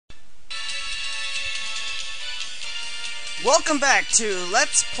Welcome back to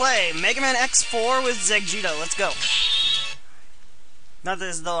Let's Play Megaman X4 with Zegito. Let's go. Not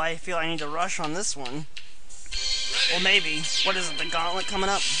as though I feel I need to rush on this one. Well, maybe. What is it, the Gauntlet coming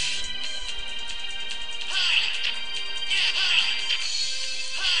up?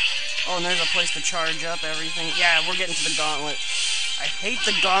 Oh, and there's a place to charge up everything. Yeah, we're getting to the Gauntlet. I hate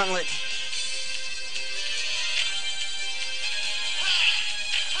the Gauntlet.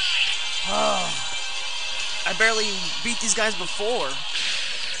 Oh. I barely beat these guys before.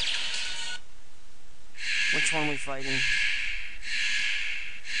 Which one are we fighting?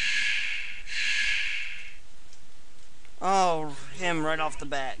 Oh, him right off the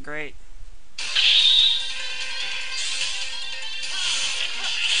bat. Great.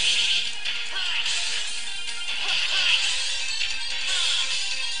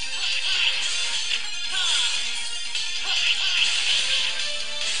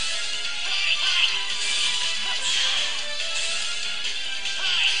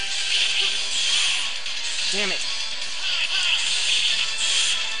 Damn it.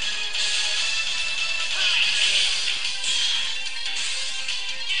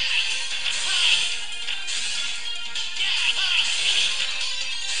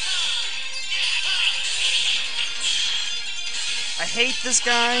 I hate this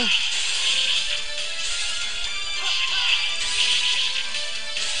guy.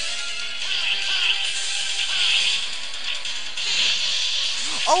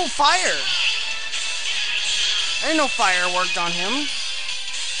 Oh, fire! I didn't know fire worked on him.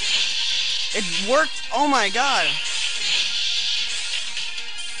 It worked. Oh my god.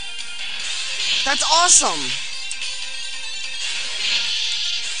 That's awesome.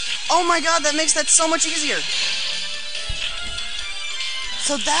 Oh my god, that makes that so much easier.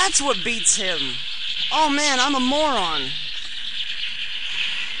 So that's what beats him. Oh man, I'm a moron.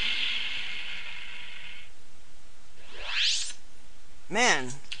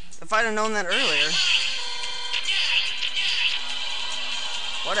 Man, if I'd have known that earlier.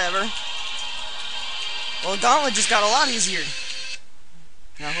 Whatever. Well, the Gauntlet just got a lot easier.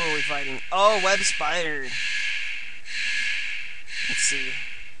 Now who are we fighting? Oh, Web Spider. Let's see.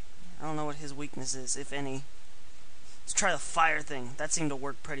 I don't know what his weakness is, if any. Let's try the fire thing. That seemed to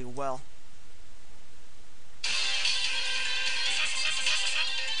work pretty well.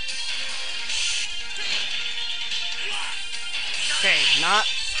 Okay, not...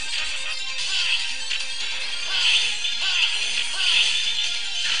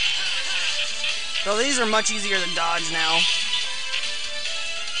 So these are much easier to dodge now.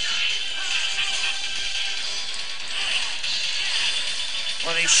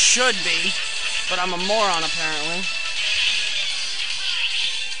 Or they should be, but I'm a moron apparently.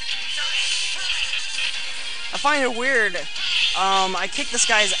 I find it weird. I kicked this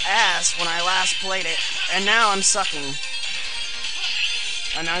guy's ass when I last played it, and now I'm sucking.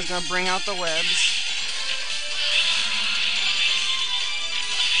 And now he's gonna bring out the webs.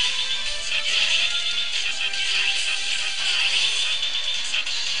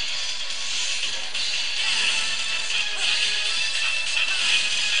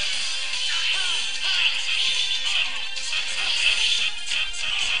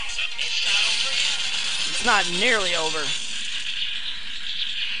 It's not nearly over.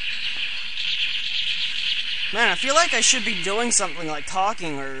 Man, I feel like I should be doing something like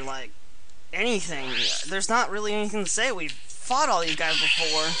talking or like anything. There's not really anything to say. We've fought all these guys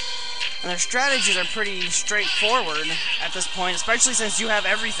before, and their strategies are pretty straightforward at this point, especially since you have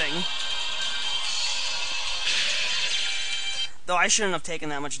everything. Though I shouldn't have taken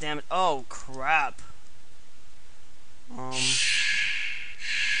that much damage. Oh, crap.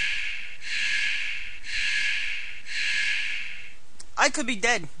 I could be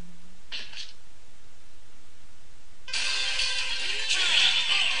dead.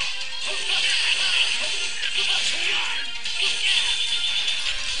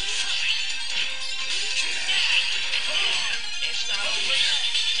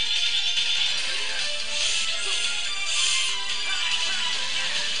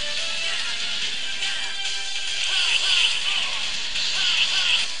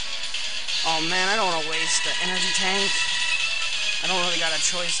 Oh man, I don't want to waste the energy tank. I don't really got a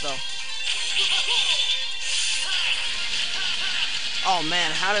choice, though. Oh, man,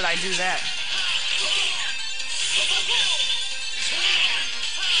 how did I do that?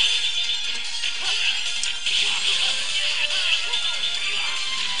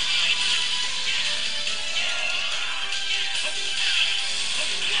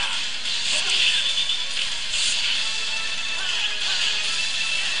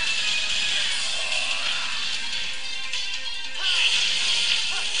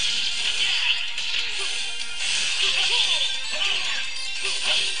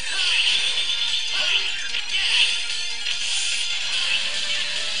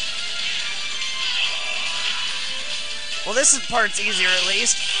 Well, this part's easier at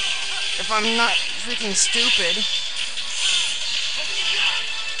least. If I'm not freaking stupid.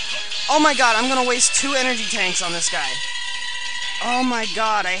 Oh my god, I'm gonna waste 2 energy tanks on this guy. Oh my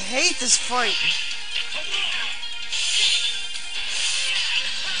god, I hate this fight.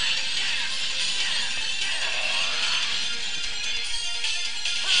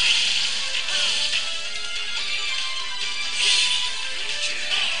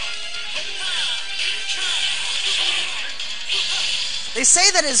 They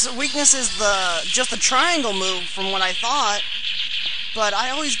say that his weakness is just the triangle move from what I thought, but I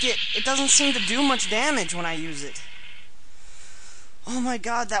always get, it doesn't seem to do much damage when I use it. Oh my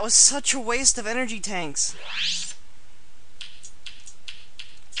god, that was such a waste of energy tanks.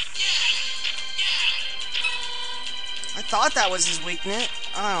 I thought that was his weakness.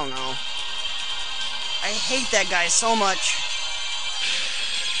 I don't know. I hate that guy so much.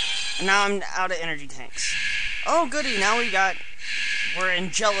 And now I'm out of energy tanks. Oh goody, now we're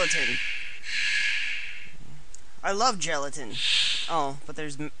in gelatin. I love gelatin. Oh, but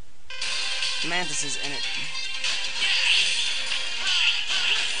there's mantises in it.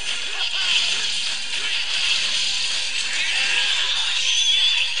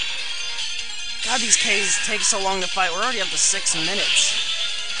 God, these Ks take so long to fight. We're already up to 6 minutes.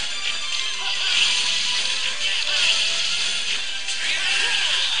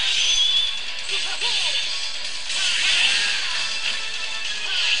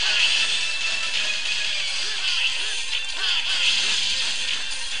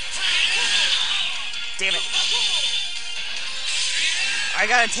 Damn it. I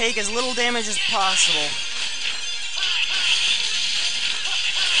gotta take as little damage as possible.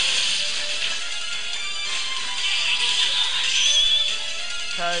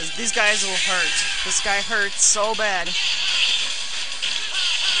 Because these guys will hurt. This guy hurts so bad.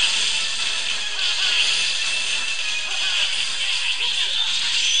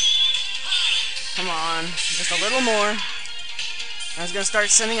 Come on, just a little more. I was gonna start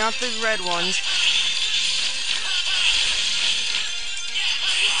sending out the red ones.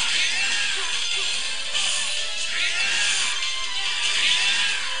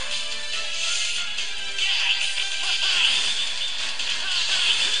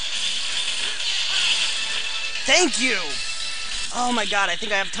 Thank you! Oh my god, I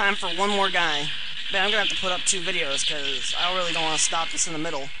think I have time for one more guy. Man, I'm gonna have to put up 2 videos, because I really don't want to stop this in the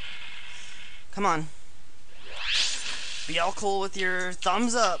middle. Come on. Be all cool with your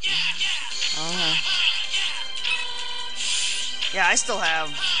thumbs up. Okay. Yeah, I still have,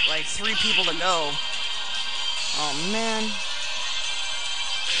 like, 3 people to go. Oh, man.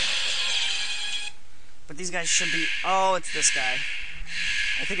 But these guys should be... Oh, it's this guy.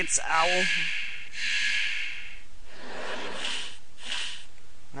 I think it's Owl.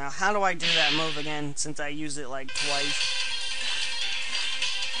 Now, how do I do that move again, since I used it, like, twice?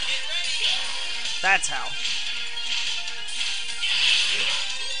 That's how.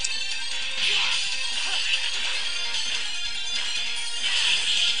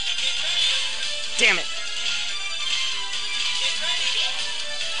 Damn it.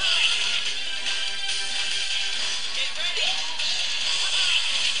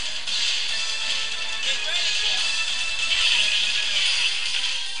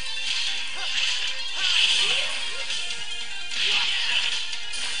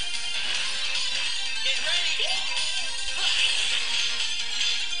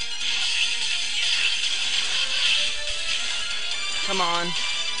 Come on.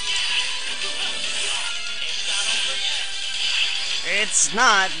 It's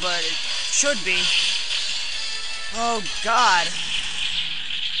not, but it should be. Oh, God.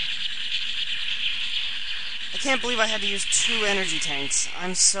 I can't believe I had to use 2 energy tanks.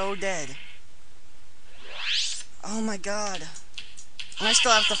 I'm so dead. Oh, my God. And I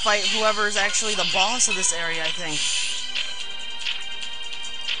still have to fight whoever is actually the boss of this area, I think.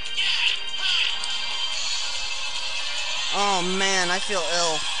 Oh man, I feel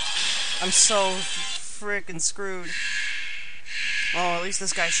ill. I'm so frickin' screwed. Oh, at least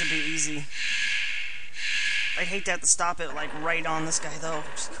this guy should be easy. I hate to have to stop it, like, right on this guy, though.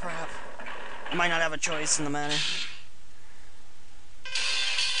 Just crap. I might not have a choice in the matter.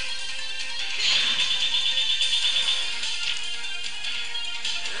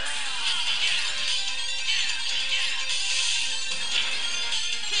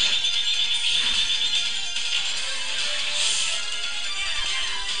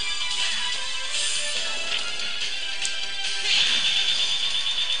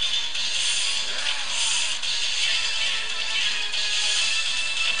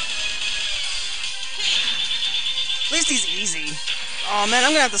 At least he's easy. Oh man,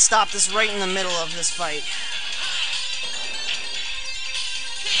 I'm gonna have to stop this right in the middle of this fight.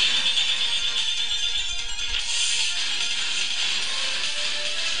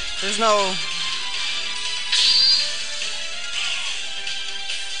 There's no...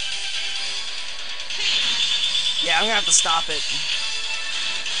 Yeah, I'm gonna have to stop it.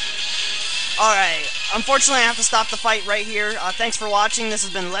 Alright, unfortunately I have to stop the fight right here. Thanks for watching. This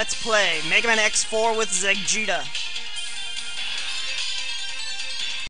has been Let's Play Mega Man X4 with Vegeta.